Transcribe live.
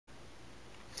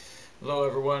Hello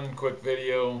everyone, quick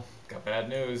video. Got bad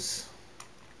news.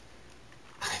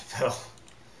 I fell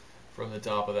from the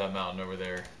top of that mountain over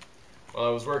there while I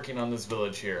was working on this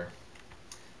village here.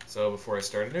 So before I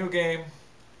start a new game,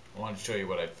 I wanted to show you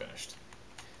what I'd finished.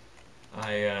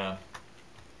 I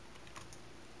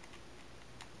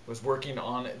was working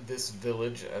on this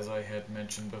village as I had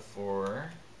mentioned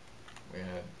before. We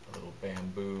had a little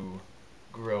bamboo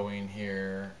growing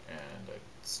here, and I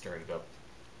started up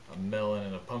a melon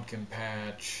and a pumpkin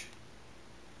patch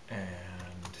and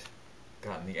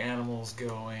gotten the animals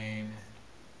going.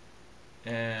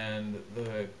 And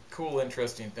the cool,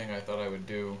 interesting thing I thought I would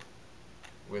do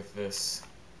with this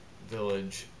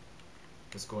village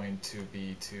is going to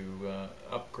be to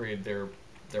upgrade their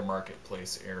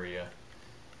marketplace area.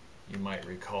 You might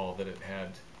recall that it had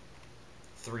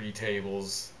 3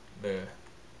 tables. The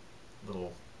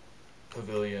little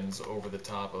pavilions over the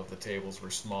top of the tables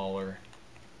were smaller,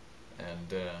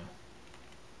 and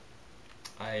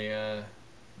I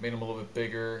made them a little bit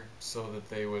bigger so that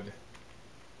they would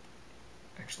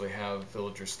actually have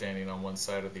villagers standing on one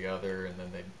side or the other, and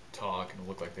then they'd talk and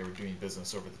look like they were doing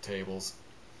business over the tables.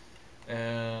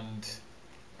 And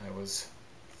I was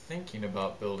thinking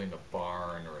about building a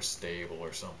barn or a stable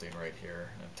or something right here,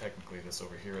 and technically this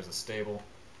over here is a stable,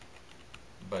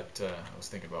 but I was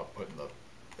thinking about putting the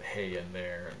hay in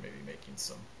there and maybe making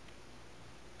some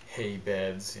hay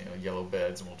beds, yellow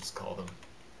beds, and we'll just call them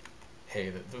hay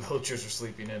that the villagers are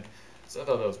sleeping in. So I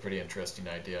thought that was a pretty interesting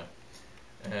idea.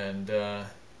 And of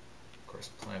course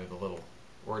planted a little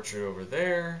orchard over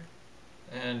there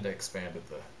and expanded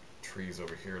the trees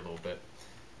over here a little bit.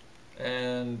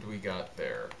 And we got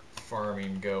their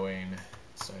farming going.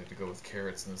 Decided to go with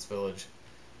carrots in this village.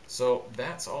 So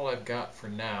that's all I've got for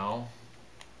now.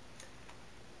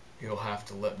 You'll have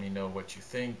to let me know what you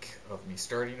think of me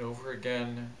starting over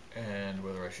again, and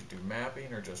whether I should do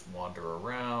mapping or just wander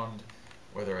around,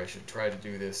 whether I should try to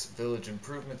do this village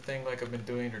improvement thing like I've been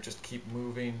doing or just keep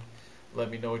moving. Let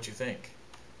me know what you think.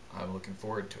 I'm looking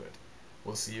forward to it.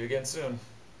 We'll see you again soon.